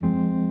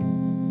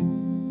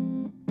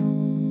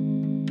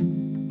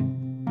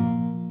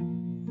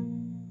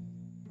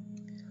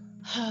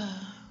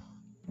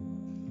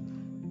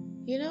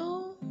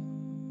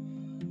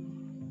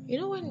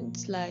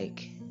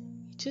like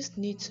you just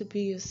need to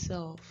be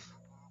yourself.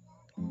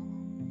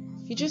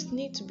 You just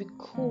need to be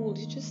cool.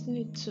 You just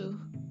need to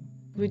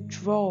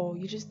withdraw.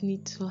 You just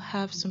need to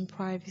have some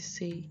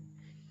privacy.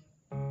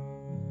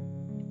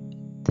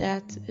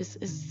 That is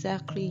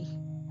exactly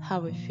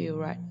how I feel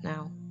right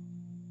now.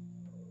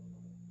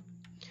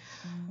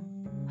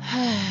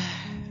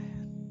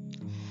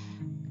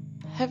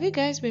 Have you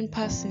guys been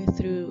passing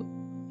through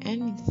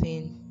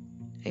anything?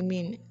 I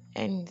mean,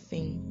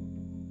 anything.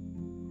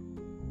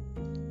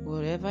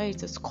 Whatever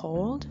it is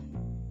called,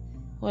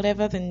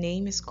 whatever the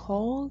name is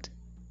called,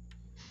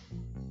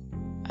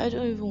 I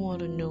don't even want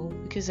to know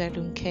because I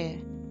don't care.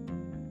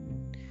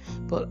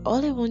 But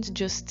all I want to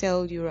just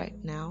tell you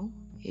right now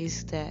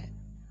is that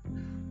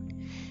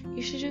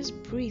you should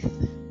just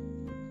breathe,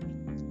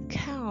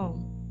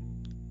 calm,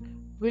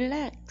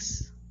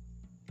 relax,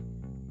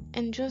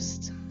 and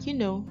just,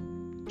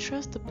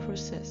 trust the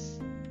process.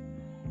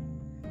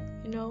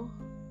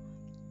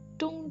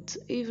 Don't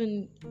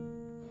even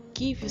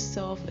give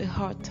yourself a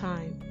hard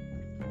time.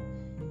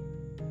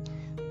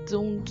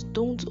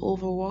 Don't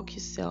overwork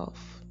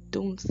yourself.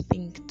 Don't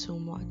think too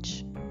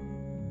much.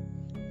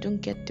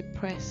 Don't get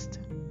depressed.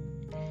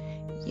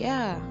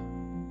 Yeah,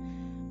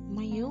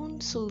 my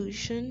own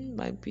solution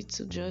might be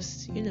to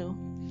just,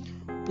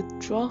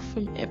 withdraw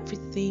from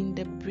everything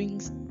that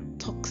brings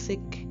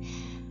toxic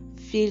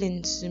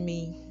feelings to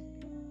me.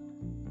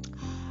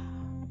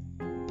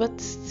 But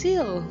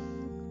still,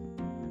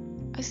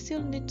 I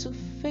still need to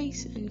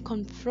face and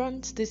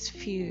confront these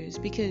fears,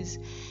 because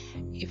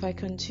if I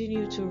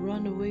continue to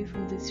run away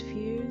from these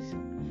fears,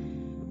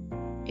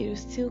 it will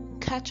still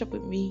catch up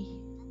with me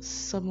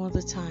some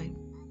other time.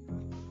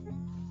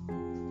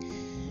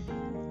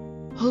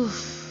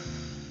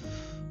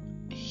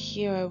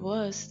 Here I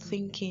was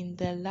thinking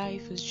that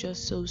life is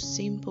just so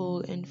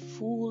simple and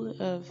full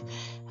of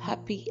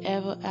happy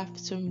ever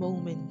after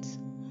moments.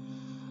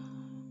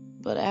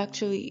 But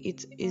actually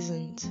it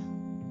isn't.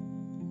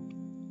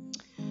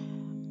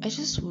 I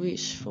just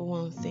wish for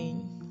one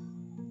thing,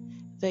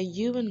 that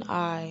you and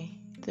I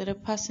that are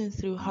passing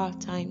through hard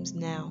times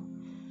now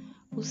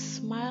will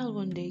smile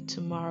one day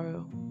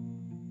tomorrow.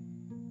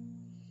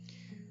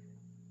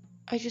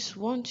 I just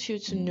want you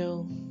to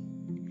know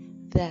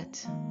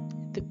that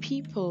the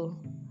people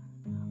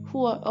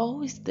who are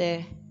always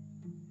there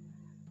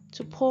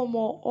to pour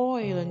more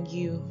oil on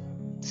you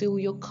till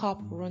your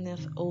cup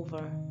runneth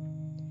over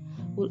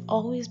will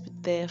always be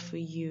there for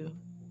you,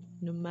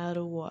 no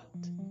matter what.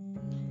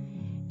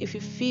 If you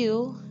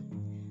feel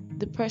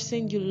the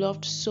person you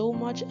loved so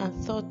much and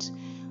thought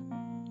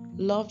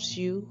loves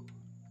you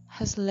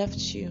has left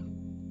you,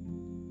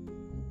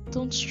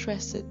 don't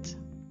stress it.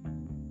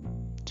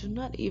 Do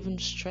not even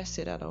stress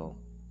it at all.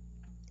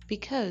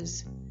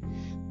 Because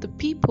the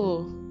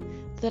people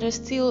that are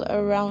still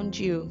around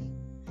you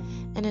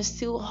and are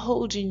still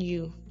holding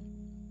you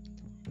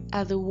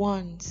are the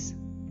ones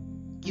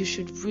you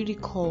should really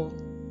call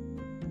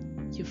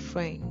your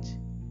friend.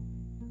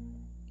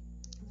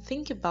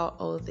 Think about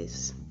all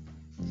this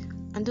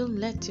and don't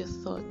let your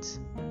thoughts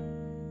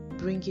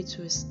bring you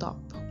to a stop.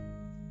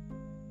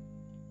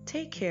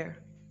 Take care.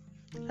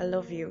 I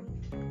love you.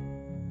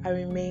 I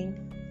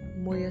remain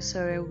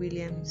Moyosora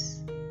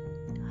Williams.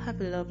 Have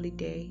a lovely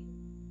day.